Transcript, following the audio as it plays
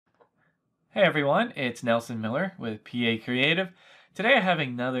Hey everyone, it's Nelson Miller with PA Creative. Today I have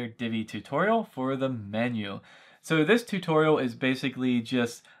another Divi tutorial for the menu. So this tutorial is basically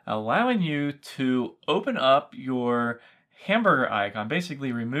just allowing you to open up your hamburger icon,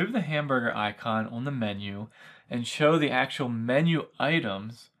 basically remove the hamburger icon on the menu and show the actual menu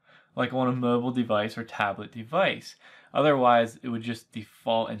items like on a mobile device or tablet device. Otherwise, it would just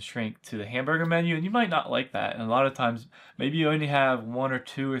default and shrink to the hamburger menu, and you might not like that. And a lot of times, maybe you only have one or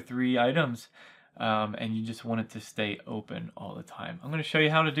two or three items, and you just want it to stay open all the time. I'm going to show you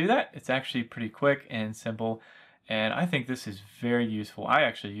how to do that. It's actually pretty quick and simple, and I think this is very useful. I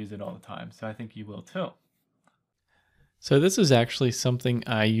actually use it all the time, so I think you will too. So this is actually something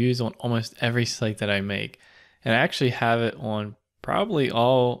I use on almost every site that I make, and I actually have it on probably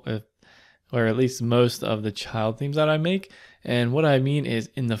all, or at least most of the child themes that I make. And what I mean is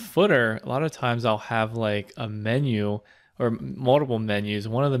in the footer, a lot of times I'll have like a menu or multiple menus.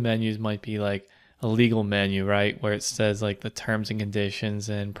 One of the menus might be like a legal menu, right? Where it says like the terms and conditions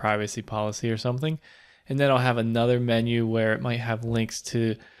and privacy policy or something. And then I'll have another menu where it might have links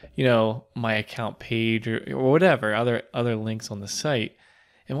to, my account page or whatever, other links on the site.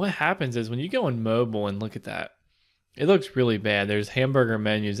 And what happens is when you go on mobile and look at that, it looks really bad. There's hamburger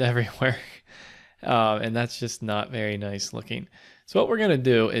menus everywhere. And that's just not very nice looking. So what we're going to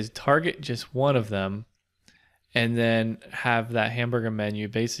do is target just one of them and then have that hamburger menu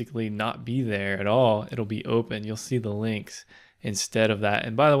basically not be there at all. It'll be open. You'll see the links instead of that.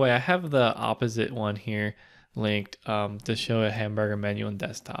 And by the way, I have the opposite one here linked to show a hamburger menu on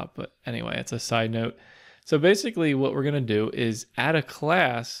desktop. But anyway, it's a side note. So basically what we're going to do is add a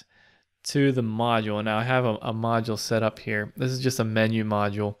class to the module. Now I have a module set up here. This is just a menu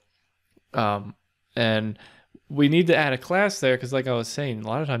module. And we need to add a class there because like I was saying, a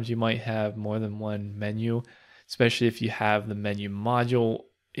lot of times you might have more than one menu, especially if you have the menu module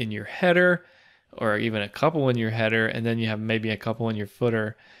in your header or even a couple in your header, and then you have maybe a couple in your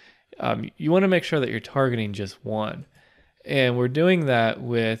footer. You want to make sure that you're targeting just one. And we're doing that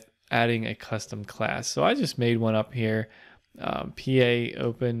with adding a custom class. So I just made one up here. PA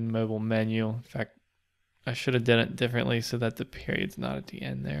open mobile menu. In fact, I should have done it differently so that the period's not at the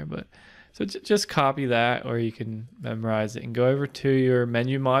end there. But so just copy that, or you can memorize it and go over to your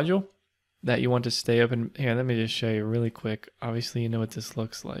menu module that you want to stay open. Here, let me just show you really quick. Obviously, you know what this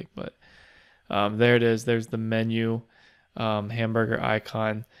looks like, but there it is. There's the menu hamburger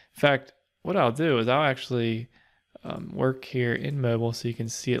icon. In fact, what I'll do is I'll actually work here in mobile so you can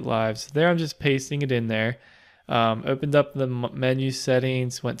see it live. So there I'm just pasting it in there. Opened up the menu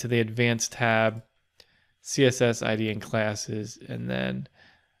settings, went to the advanced tab, CSS ID and classes, and then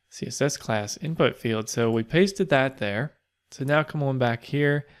CSS class input field. So we pasted that there. So now come on back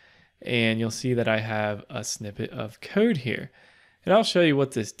here and you'll see that I have a snippet of code here. And I'll show you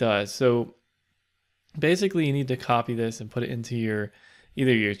what this does. So basically you need to copy this and put it into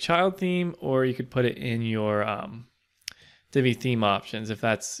either your child theme, or you could put it in your Divi theme options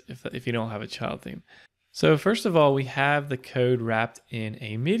if you don't have a child theme. So first of all, we have the code wrapped in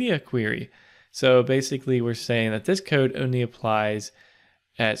a media query. So basically we're saying that this code only applies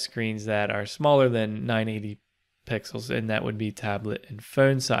at screens that are smaller than 980 pixels, and that would be tablet and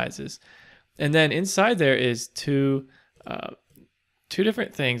phone sizes. And then inside there is two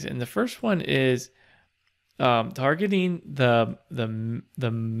different things. And the first one is targeting the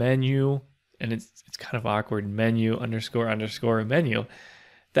menu, and it's kind of awkward, menu _ menu.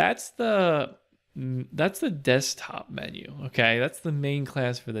 That's the desktop menu, okay? That's the main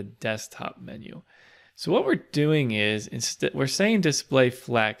class for the desktop menu. So what we're doing is we're saying display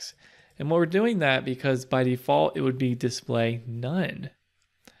flex, and we're doing that because by default it would be display none.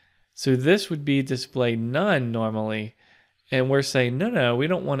 So this would be display none normally, and we're saying no, we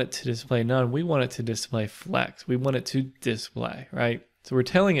don't want it to display none. We want it to display flex. We want it to display, right? So we're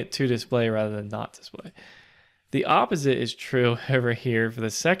telling it to display rather than not display. The opposite is true over here for the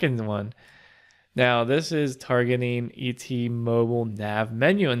second one. Now this is targeting ET mobile nav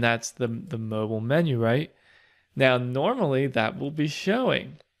menu, and that's the mobile menu, right? Now normally that will be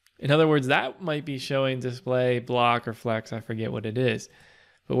showing. In other words, that might be showing display block or flex, I forget what it is.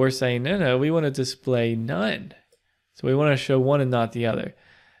 But we're saying no, we want to display none. So we want to show one and not the other.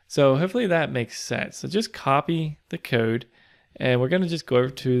 So hopefully that makes sense. So just copy the code, and we're going to just go over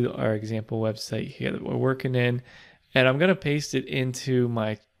to our example website here that we're working in, and I'm going to paste it into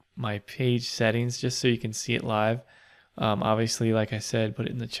my page settings just so you can see it live. Obviously, like I said, put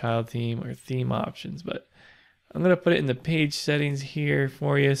it in the child theme or theme options, but I'm going to put it in the page settings here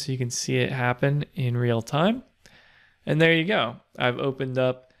for you so you can see it happen in real time. And there you go. I've opened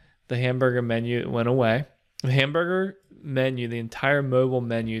up the hamburger menu. It went away. The hamburger menu, the entire mobile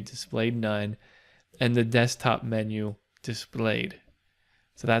menu displayed none, and the desktop menu displayed.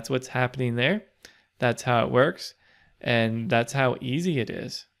 So that's what's happening there. That's how it works, and that's how easy it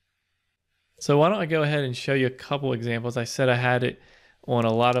is. So why don't I go ahead and show you a couple examples. I said I had it on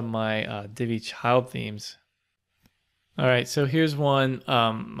a lot of my Divi child themes. All right, so here's one,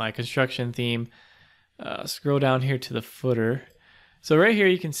 my construction theme. Scroll down here to the footer. So right here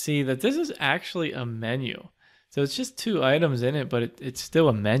you can see that this is actually a menu. So it's just 2 items in it, but it's still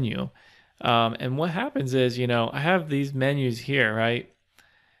a menu. And what happens is, you know, I have these menus here, right?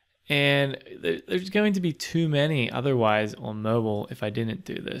 And there's going to be too many otherwise on mobile if I didn't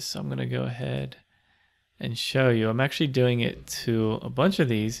do this. So I'm going to go ahead and show you. I'm actually doing it to a bunch of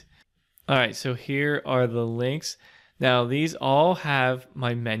these. All right, so here are the links. Now these all have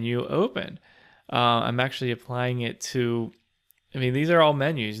my menu open. I'm actually applying it to, I mean, these are all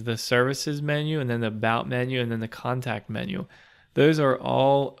menus, the services menu and then the about menu and then the contact menu. Those are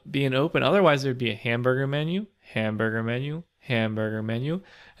all being open. Otherwise there'd be a hamburger menu, hamburger menu, hamburger menu.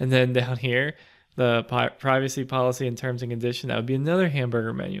 And then down here, the privacy policy and terms and condition, that would be another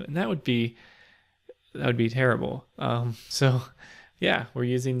hamburger menu. And that would be terrible. So yeah, we're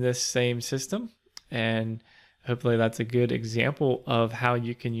using this same system, and hopefully that's a good example of how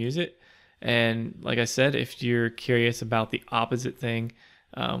you can use it. And like I said, if you're curious about the opposite thing,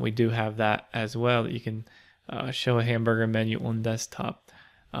 we do have that as well, that you can show a hamburger menu on desktop.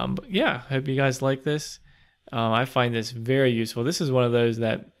 But yeah, hope you guys like this. I find this very useful. This is one of those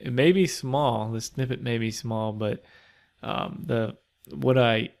that it may be small, the snippet may be small, but what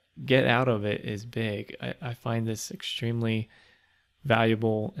I get out of it is big. I find this extremely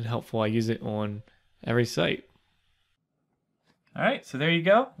valuable and helpful. I use it on every site. All right, so there you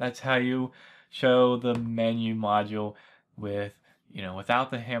go. That's how you show the menu module with, you know, without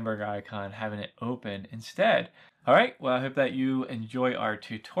the hamburger icon, having it open instead. All right, well, I hope that you enjoy our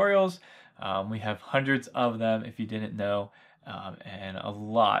tutorials. We have hundreds of them if you didn't know, and a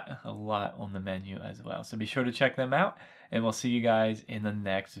lot on the menu as well. So be sure to check them out, and we'll see you guys in the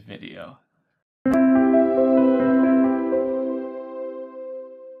next video.